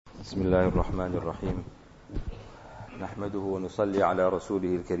بسم الله الرحمن الرحيم نحمده ونصلي على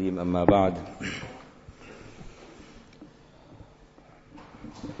رسوله الكريم أما بعد.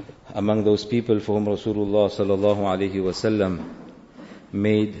 Among those people for whom Rasulullah sallallahu alaihi wasallam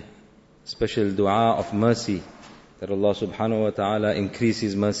made special dua of mercy, that Allah subhanahu wa ta'ala increase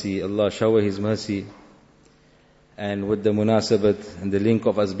His mercy, Allah shower His mercy. And with the munasabat and the link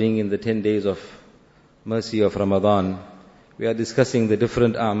of us being in the 10 days of mercy of Ramadan, we are discussing the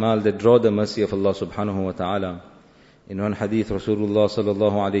different a'mal that draw the mercy of Allah subhanahu wa ta'ala. In one hadith, Rasulullah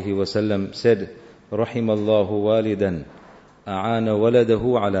sallallahu alaihi wasallam said, Rahimallahu walidan a'ana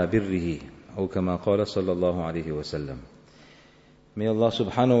waladahu ala birrihi, or kama qala sallallahu alaihi wasallam. May Allah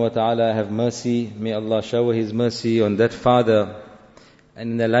subhanahu wa ta'ala have mercy, may Allah shower His mercy on that father.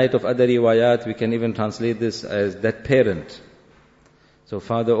 And in the light of other riwayat, we can even translate this as that parent. So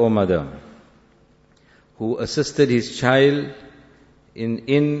father or mother, who assisted his child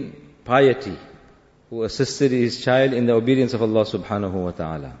in piety, who assisted his child in the obedience of Allah subhanahu wa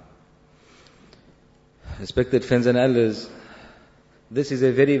ta'ala. Respected friends and elders, this is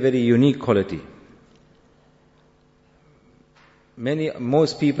a very, very unique quality.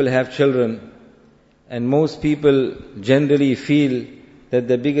 Most people have children, and most people generally feel that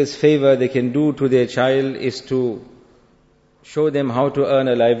the biggest favor they can do to their child is to show them how to earn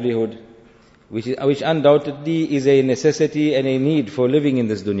a livelihood, which undoubtedly is a necessity and a need for living in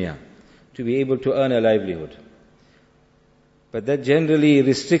this dunya, to be able to earn a livelihood. But that generally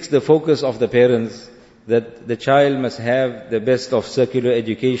restricts the focus of the parents, that the child must have the best of secular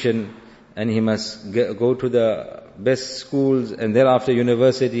education, and he must go to the best schools and thereafter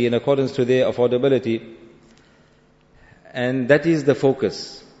university in accordance to their affordability. And that is the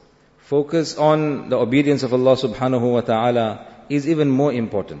focus. Focus on the obedience of Allah subhanahu wa ta'ala is even more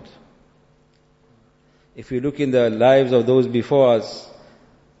important. If we look in the lives of those before us,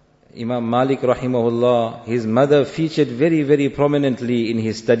 Imam Malik rahimahullah, his mother featured very, very prominently in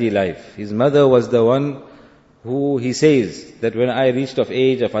his study life. His mother was the one who, he says, that when I reached of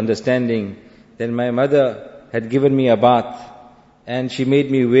age of understanding, then my mother had given me a bath, and she made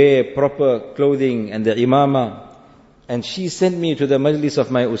me wear proper clothing and the imama, and she sent me to the majlis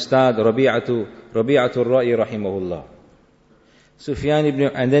of my ustad, Rabi'atul Ra'i rahimahullah.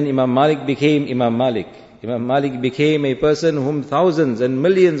 And then Imam Malik became Imam Malik. Imam Malik became a person whom thousands and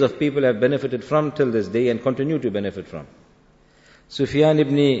millions of people have benefited from till this day and continue to benefit from. Sufyan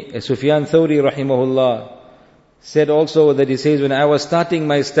Thawri rahimahullah said also that he says, when I was starting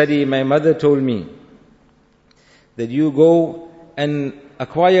my study, my mother told me that you go and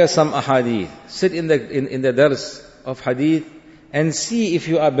acquire some ahadith, sit in the dars of hadith and see if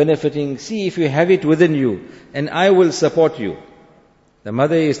you are benefiting, see if you have it within you, and I will support you. The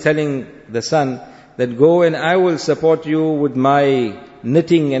mother is telling the son that go and I will support you with my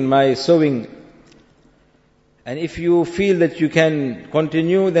knitting and my sewing. And if you feel that you can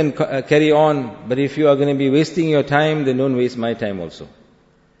continue, then carry on. But if you are going to be wasting your time, then don't waste my time also.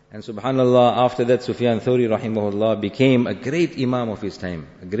 And subhanallah, after that, Sufyan Thawri rahimahullah became a great imam of his time,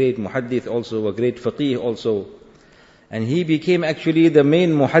 a great muhaddith also, a great faqih also. And he became actually the main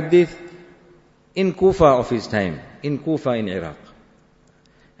muhaddith in Kufa of his time, in Kufa in Iraq.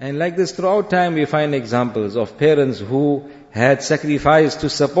 And like this throughout time we find examples of parents who had sacrificed to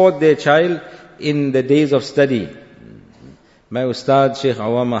support their child in the days of study. My Ustad Shaykh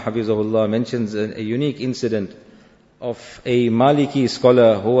Awama Hafizahullah mentions a unique incident of a Maliki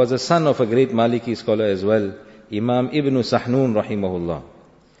scholar who was a son of a great Maliki scholar as well, Imam Ibn Sahnun rahimahullah.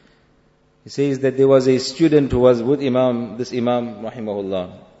 He says that there was a student who was with this Imam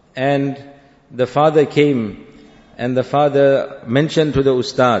rahimahullah, and the father came and the father mentioned to the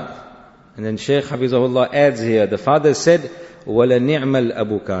Ustad, and then Shaykh Hafizahullah adds here, the father said, وَلَا نِعْمَ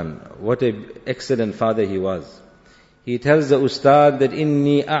الْأَبُكَانِ, what an excellent father he was. He tells the Ustad that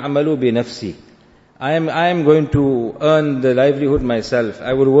إِنِّي أَعْمَلُ بِنَفْسِي, I am going to earn the livelihood myself,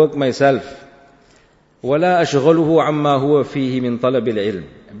 I will work myself. وَلَا أَشْغَلُهُ عَمَّا هُوَ فِيهِ مِنْ طَلَبِ الْعِلْمِ,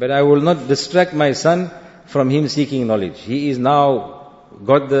 but I will not distract my son from him seeking knowledge. He is now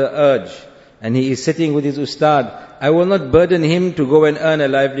got the urge, and he is sitting with his Ustad. I will not burden him to go and earn a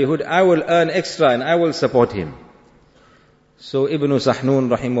livelihood. I will earn extra and I will support him. So Ibn Sahnun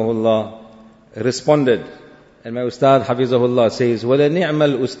rahimahullah responded, and my Ustad Hafizahullah says, وَلَا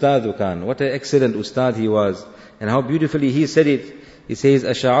نِعْمَ الْأُسْتَاذُ كَانَ, what an excellent Ustad he was, and how beautifully he said it. He says,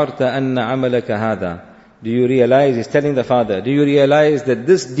 أَشَعَرْتَ أَنَّ عَمَلَكَ هَذَا, do you realize, he's telling the father, do you realize that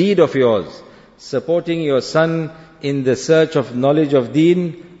this deed of yours, supporting your son in the search of knowledge of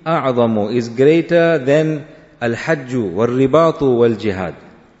deen, أَعْظَمُ, is greater than al-hajju wal-ribatu wal-jihad,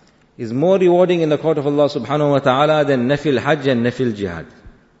 is more rewarding in the court of Allah subhanahu wa ta'ala than nafil hajj and nafil jihad.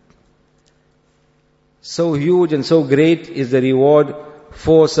 So huge and so great is the reward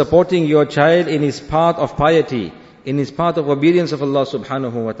for supporting your child in his path of piety, in his path of obedience of Allah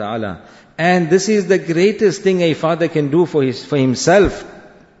subhanahu wa ta'ala. And this is the greatest thing a father can do for himself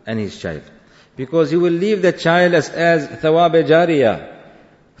and his child. Because he will leave that child as thawab jariyah.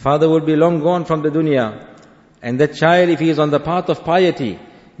 Father will be long gone from the dunya. And that child, if he is on the path of piety,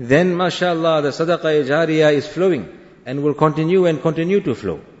 then mashallah, the sadaqah jariyah is flowing and will continue and continue to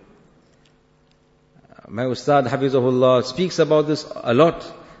flow. My Ustad Hafizahullah speaks about this a lot,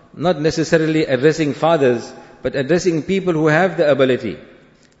 not necessarily addressing fathers, but addressing people who have the ability,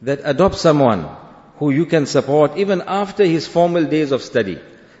 that adopt someone who you can support even after his formal days of study,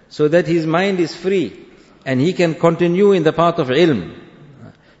 so that his mind is free and he can continue in the path of ilm.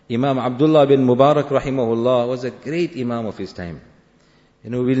 Imam Abdullah bin Mubarak rahimahullah was a great imam of his time.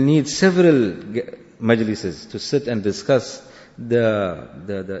 We'll need several majlises to sit and discuss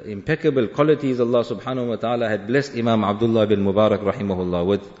the impeccable qualities Allah subhanahu wa ta'ala had blessed Imam Abdullah bin Mubarak rahimahullah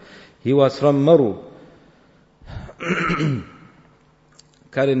with. He was from Maru,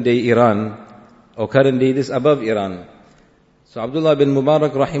 current day Iran, or current day this above Iran. So Abdullah bin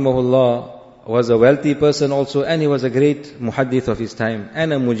Mubarak rahimahullah was a wealthy person also, and he was a great muhaddith of his time,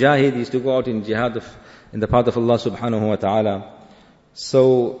 and a mujahid. He used to go out in jihad in the path of Allah subhanahu wa ta'ala.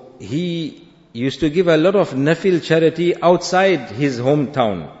 So he used to give a lot of nafil charity outside his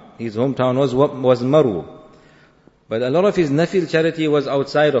hometown. His hometown was Maru. But a lot of his nafil charity was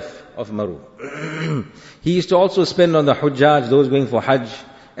outside of Maru. He used to also spend on the hujjaj, those going for hajj,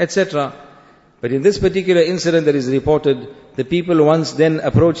 etc. But in this particular incident that is reported, the people once then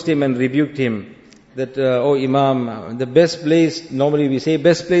approached him and rebuked him that, oh Imam, the best place, normally we say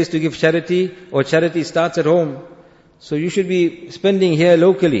best place to give charity, or charity starts at home. So you should be spending here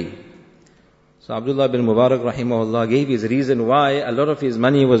locally. So Abdullah bin Mubarak rahimahullah gave his reason why a lot of his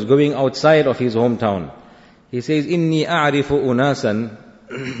money was going outside of his hometown. He says, Inni a'rifu unasan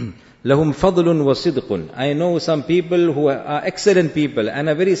lahum fadlun wa sidqun. I know some people who are excellent people and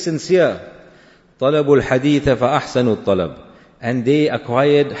are very sincere. Talabul hadith fa ahsanu talab. And they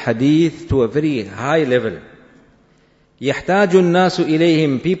acquired hadith to a very high level. Yahtajun nasu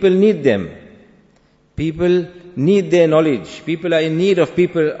ilayhim. People need them. People need their knowledge. People are in need of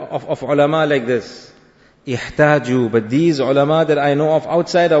people, of ulama like this. Ihtaju. But these ulama that I know of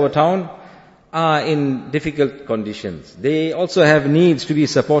outside our town are in difficult conditions. They also have needs to be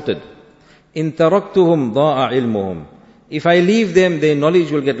supported. In taraktuhum da'a ilmuhum. If I leave them, their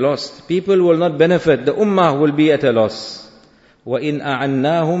knowledge will get lost. People will not benefit. The ummah will be at a loss. وَإِنْ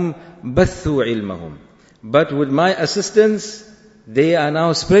أَعَنَّاهُمْ بَثُّوا عِلْمَهُمْ. But with my assistance, they are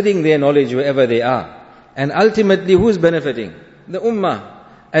now spreading their knowledge wherever they are. And ultimately, who's benefiting? The ummah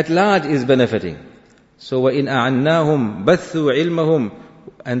at large is benefiting. So, وَإِنْ أَعَنَّاهُمْ بَثُّوا عِلْمَهُمْ.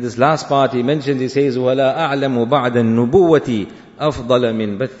 And this last part he mentions, he says, وَلَا أَعْلَمُ بَعْدَ النُّبُوَّةِ أَفْضَلَ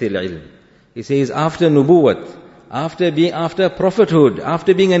مِنْ بَثِّ الْعِلْمِ. He says, after nubuwwat, after prophethood,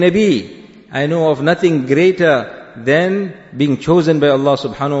 after being a nabi, I know of nothing greater than being chosen by Allah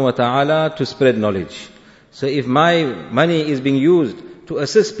subhanahu wa ta'ala to spread knowledge. So if my money is being used to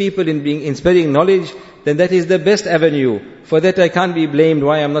assist people in spreading knowledge, then that is the best avenue. For that I can't be blamed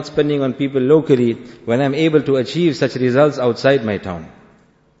why I'm not spending on people locally when I'm able to achieve such results outside my town.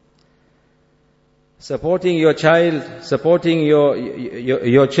 Supporting your child, supporting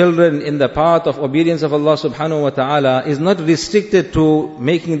your children in the path of obedience of Allah subhanahu wa ta'ala is not restricted to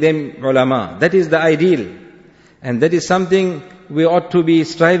making them ulama. That is the ideal. And that is something we ought to be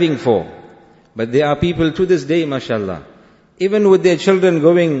striving for. But there are people to this day, mashallah, even with their children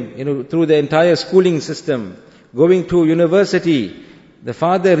going, through the entire schooling system, going to university, the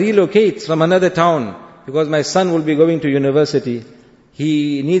father relocates from another town because my son will be going to university.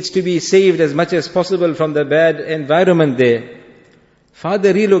 He needs to be saved as much as possible from the bad environment there.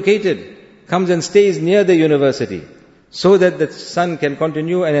 Father relocated, comes and stays near the university, so that the son can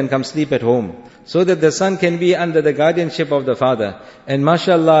continue and then come sleep at home, so that the son can be under the guardianship of the father. And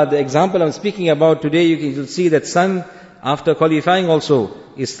mashallah, the example I'm speaking about today, you'll see that son, after qualifying also,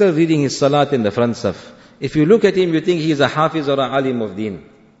 is still reading his salat in the front saf. If you look at him, you think he is a hafiz or a alim of deen.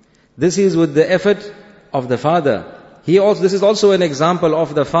 This is with the effort of the father. This is also an example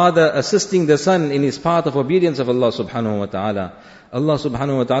of the father assisting the son in his path of obedience of Allah subhanahu wa ta'ala. Allah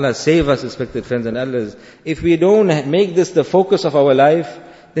subhanahu wa ta'ala save us, respected friends and elders. If we don't make this the focus of our life,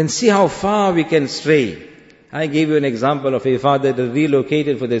 then see how far we can stray. I gave you an example of a father that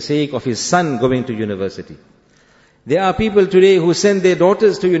relocated for the sake of his son going to university. There are people today who send their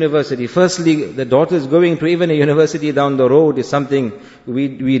daughters to university. Firstly, the daughters going to even a university down the road is something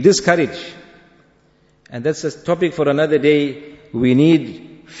we discourage. And that's a topic for another day. We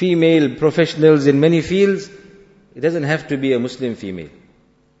need female professionals in many fields. It doesn't have to be a Muslim female.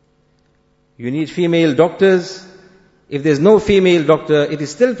 You need female doctors. If there's no female doctor, it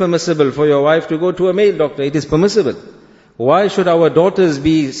is still permissible for your wife to go to a male doctor. It is permissible. Why should our daughters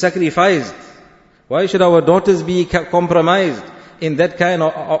be sacrificed? Why should our daughters be compromised in that kind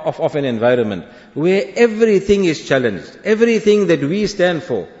of an environment where everything is challenged? Everything that we stand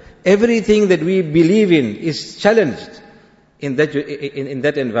for, everything that we believe in is challenged in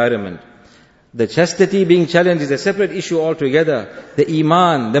that environment. The chastity being challenged is a separate issue altogether. The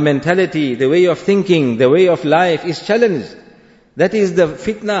iman, the mentality, the way of thinking, the way of life is challenged. That is the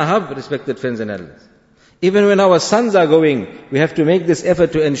fitna hub, respected friends and elders. Even when our sons are going, we have to make this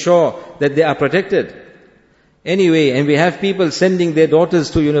effort to ensure that they are protected. Anyway, and we have people sending their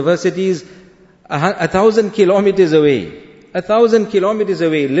daughters to universities 1,000 kilometers away. 1,000 kilometers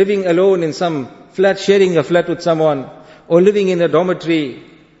away, living alone in some flat, sharing a flat with someone, or living in a dormitory.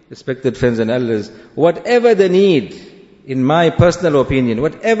 Respected friends and elders, whatever the need, in my personal opinion,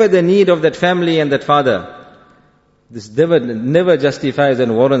 whatever the need of that family and that father, this never justifies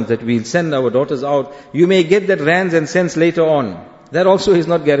and warrants that we'll send our daughters out. You may get that rands and cents later on. That also is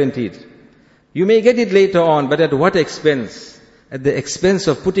not guaranteed. You may get it later on, but at what expense? At the expense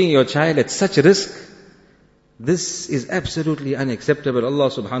of putting your child at such risk. This is absolutely unacceptable.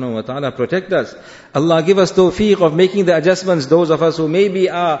 Allah subhanahu wa ta'ala protect us. Allah give us tawfiq of making the adjustments, those of us who maybe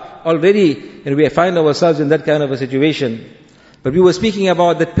are already, and we find ourselves in that kind of a situation. But we were speaking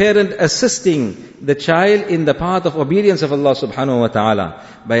about the parent assisting the child in the path of obedience of Allah subhanahu wa ta'ala.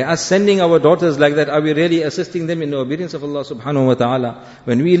 By us sending our daughters like that, are we really assisting them in the obedience of Allah subhanahu wa ta'ala?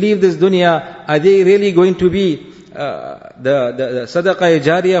 When we leave this dunya, are they really going to be the sadaqah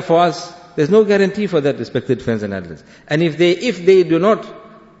jariyah for us? There's no guarantee for that, respected friends and elders. And if they do not,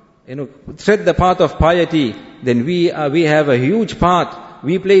 tread the path of piety, then we have a huge part.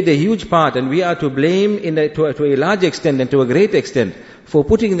 We played a huge part, and we are to blame to a large extent and to a great extent for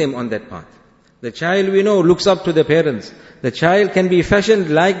putting them on that path. The child, we know, looks up to the parents. The child can be fashioned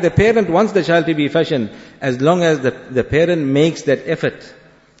like the parent wants the child to be fashioned, as long as the parent makes that effort.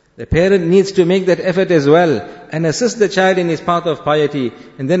 The parent needs to make that effort as well and assist the child in his path of piety.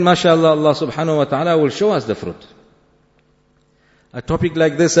 And then, mashallah, Allah subhanahu wa ta'ala will show us the fruit. A topic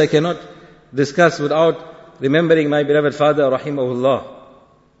like this I cannot discuss without remembering my beloved father, rahimahullah.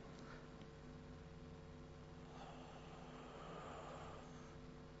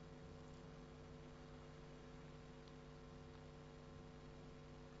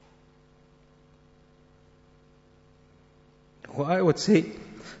 Who I would say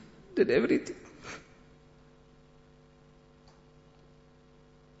did everything.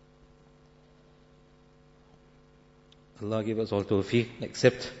 Allah give us all tawfiq.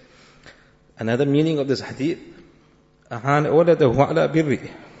 Accept another meaning of this hadith. أَحَانَ أَوْلَدَهُ عَلَى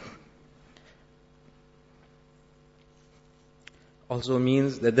بِرِّهِ also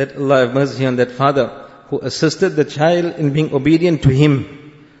means that Allah have mercy on that father who assisted the child in being obedient to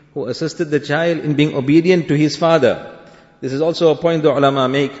him, who assisted the child in being obedient to his father. This is also a point the ulama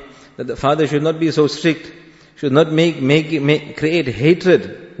make, that the father should not be so strict, should not create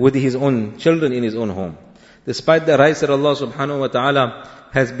hatred with his own children in his own home. Despite the rights that Allah subhanahu wa ta'ala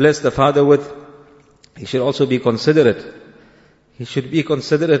has blessed the father with, he should also be considerate. He should be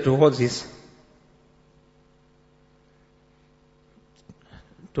considerate towards his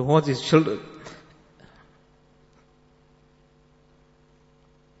children.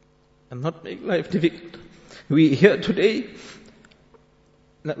 And not make life difficult. We hear today,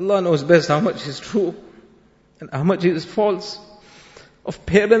 and Allah knows best how much is true and how much is false, of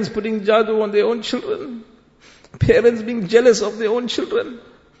parents putting jadoo on their own children, parents being jealous of their own children.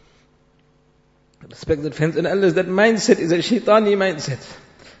 Respected friends and elders, that mindset is a shaitani mindset.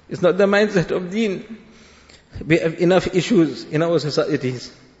 It's not the mindset of deen. We have enough issues in our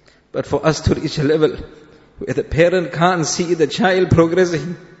societies, but for us to reach a level where the parent can't see the child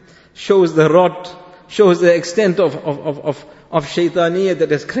progressing, shows the rot, shows the extent of shaitaniyah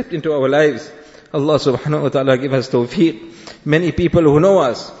that has crept into our lives. Allah subhanahu wa ta'ala give us tawfiq. Many people who know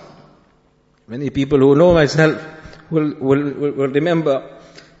us, many people who know myself will remember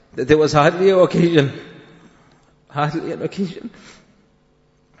that there was hardly an occasion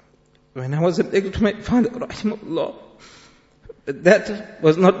when I wasn't able to my father, rahimahullah. But that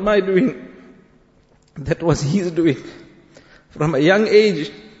was not my doing. That was his doing. From a young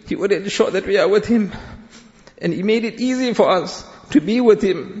age, he would ensure that we are with him. And he made it easy for us to be with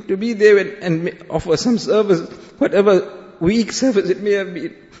him, to be there and offer some service, whatever weak service it may have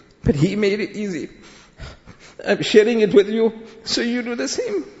been. But he made it easy. I'm sharing it with you, so you do the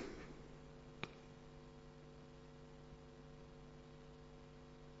same.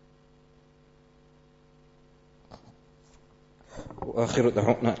 وآخر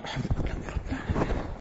دعوانا